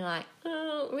margaritas and you're like,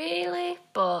 oh, really?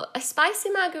 But a spicy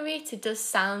margarita does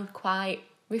sound quite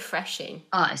refreshing.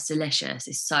 Oh, it's delicious.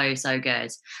 It's so, so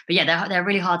good. But yeah, they're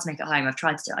really hard to make at home. I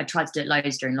tried to do it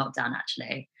loads during lockdown,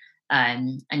 actually.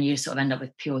 And you sort of end up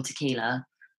with pure tequila.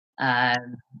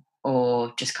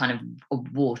 Or just kind of a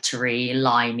watery,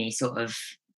 limey sort of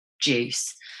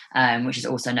juice, which is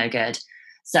also no good.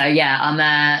 So yeah,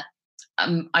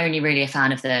 I'm only really a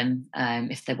fan of them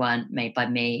if they weren't made by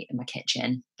me in my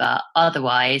kitchen. But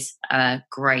otherwise,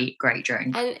 great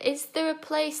drink. And is there a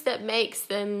place that makes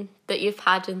them that you've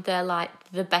had and they're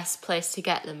like the best place to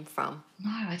get them from?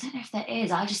 No, I don't know if there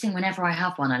is. I just think whenever I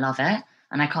have one, I love it.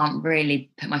 And I can't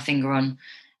really put my finger on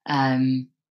a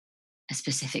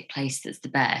specific place that's the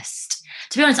best.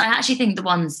 To be honest, I actually think the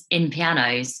ones in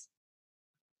Pianos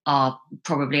are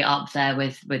probably up there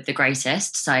with the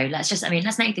greatest. So let's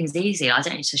make things easy. I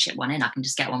don't need to ship one in. I can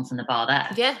just get one from the bar there.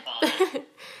 Yeah.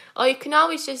 Or you can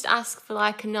always just ask for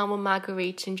like a normal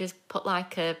margarita and just put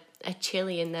like a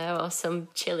chili in there or some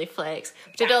chili flakes,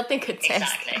 which I don't think would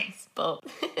taste nice, but...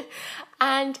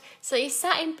 And so you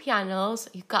sat in Pianos,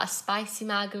 you've got a spicy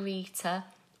margarita.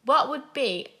 What would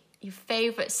be your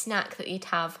favourite snack that you'd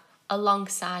have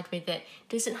alongside with it?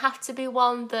 Doesn't have to be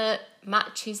one that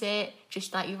matches it,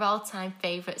 just like your all-time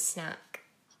favourite snack.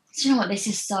 Do you know what? This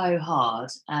is so hard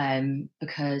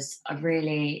because I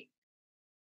really,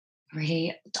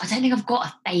 I don't think I've got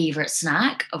a favourite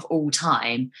snack of all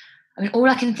time. I mean, all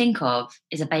I can think of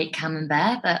is a baked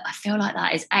camembert, but I feel like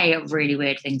that is A, a really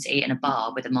weird thing to eat in a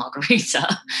bar with a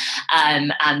margarita,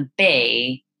 and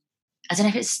B, I don't know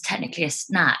if it's technically a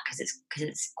snack because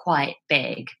it's quite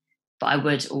big, but I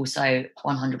would also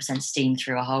 100% steam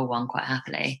through a whole one quite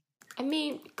happily. I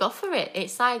mean, go for it.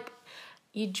 It's like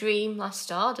your dream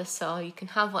last order, so you can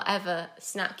have whatever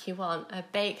snack you want. A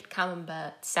baked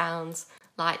camembert sounds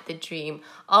like the dream.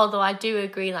 Although I do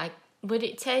agree, like, would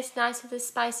it taste nice with a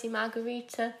spicy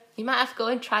margarita? You might have to go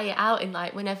and try it out in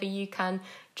like whenever you can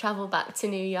travel back to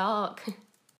New York.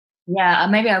 Yeah,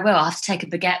 maybe I will. I'll have to take a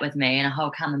baguette with me and a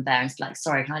whole camembert and be like,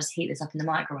 sorry, can I just heat this up in the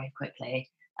microwave quickly?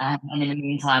 And in the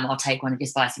meantime, I'll take one of your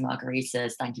spicy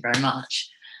margaritas. Thank you very much.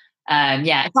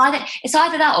 Yeah, it's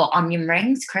either that or onion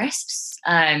rings, crisps,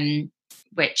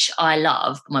 which I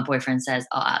love, but my boyfriend says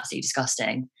are absolutely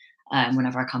disgusting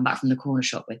whenever I come back from the corner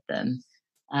shop with them.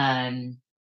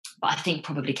 But I think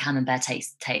probably camembert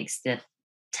takes the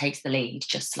lead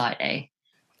just slightly.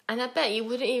 And I bet you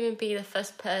wouldn't even be the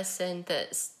first person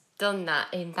that's done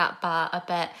that in that bar. I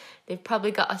bet they've probably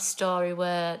got a story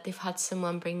where they've had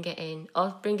someone bring it in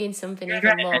or bring in something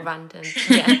even more random.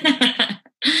 Yeah.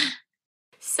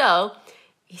 So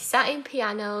You sat in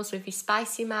Pianos with your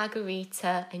spicy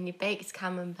margarita and your baked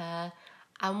camembert.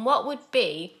 And what would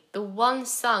be the one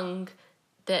song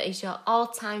that is your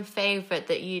all-time favourite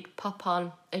that you'd pop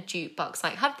on a jukebox?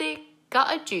 Like, have they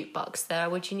got a jukebox there,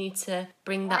 or would you need to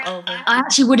bring that over? I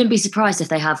actually wouldn't be surprised if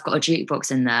they have got a jukebox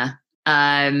in there. But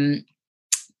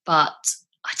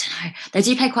I don't know. They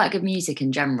do play quite good music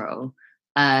in general.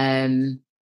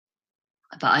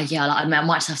 But I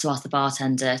might just have to ask the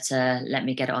bartender to let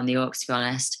me get it on the aux, to be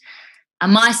honest.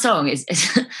 And my song is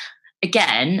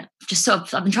again, just sort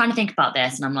of, I've been trying to think about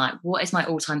this, and I'm like, what is my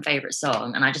all-time favourite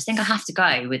song? And I just think I have to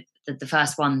go with the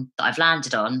first one that I've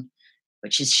landed on,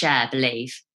 which is Cher,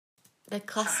 Believe. The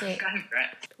classic.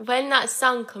 When that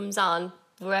song comes on,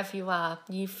 wherever you are,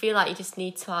 you feel like you just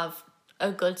need to have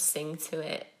a good sing to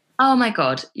it. Oh my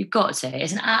God, you've got to.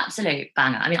 It's an absolute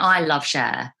banger. I mean, I love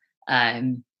Cher,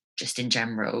 just in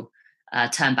general.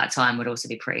 Turn Back Time would also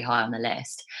be pretty high on the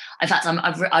list. In fact,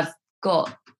 I've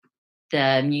got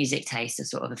the music taste of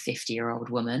sort of a 50-year-old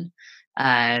woman,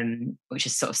 which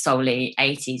is sort of solely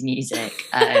 80s music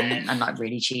and like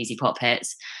really cheesy pop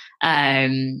hits.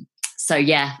 So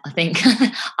yeah, I think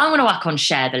I'm going to whack on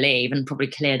Cher, Believe, and probably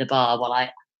clear the bar while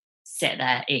I sit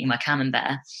there eating my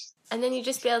camembert. And then you'd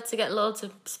just be able to get loads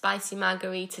of spicy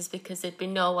margaritas because there'd be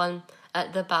no one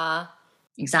at the bar.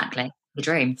 Exactly, the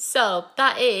dream. So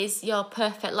that is your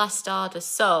perfect last order.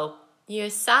 So you're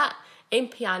sat in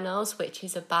Pianos, which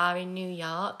is a bar in New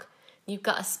York. You've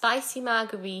got a spicy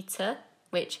margarita,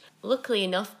 which luckily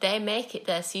enough, they make it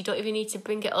there, so you don't even need to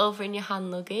bring it over in your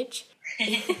hand luggage.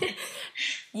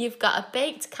 You've got a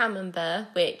baked camembert,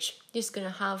 which you're just going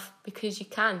to have because you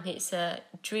can. It's a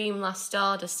dream last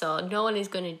order, so no one is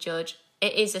going to judge.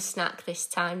 It is a snack this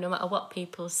time, no matter what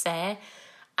people say.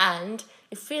 And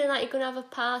you're feeling like you're going to have a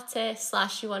party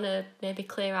 / you want to maybe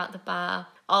clear out the bar.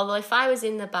 Although if I was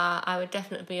in the bar, I would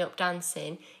definitely be up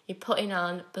dancing. You're putting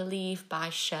on Believe by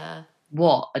Cher.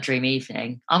 What a dream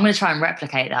evening. I'm going to try and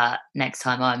replicate that next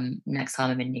time I'm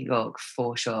in New York,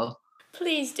 for sure.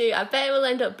 Please do. I bet it will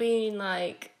end up being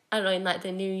like, I don't know, in like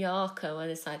the New Yorker, where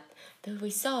it's like, we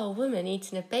saw a woman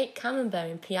eating a baked camembert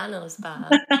in Pianos bar.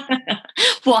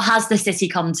 What has the city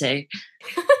come to?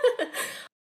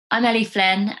 I'm Ellie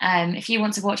Flynn. If you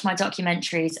want to watch my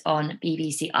documentaries on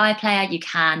BBC iPlayer, you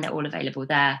can. They're all available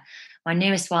there. My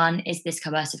newest one is This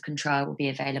Coercive Control, will be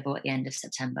available at the end of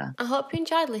September. I hope you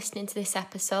enjoyed listening to this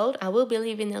episode. I will be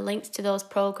leaving the links to those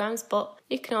programmes, but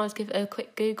you can always give it a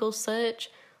quick Google search,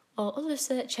 or other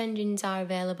search engines are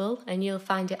available and you'll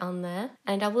find it on there.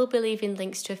 And I will be leaving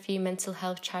links to a few mental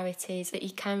health charities that you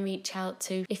can reach out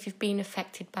to if you've been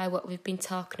affected by what we've been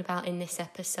talking about in this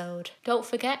episode. Don't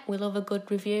forget, we love a good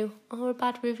review or a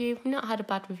bad review. We've not had a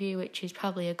bad review, which is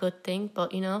probably a good thing,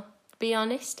 but be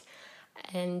honest.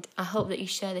 And I hope that you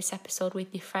share this episode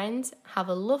with your friends. Have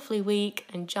a lovely week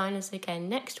and join us again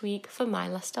next week for My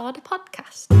Last Order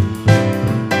podcast.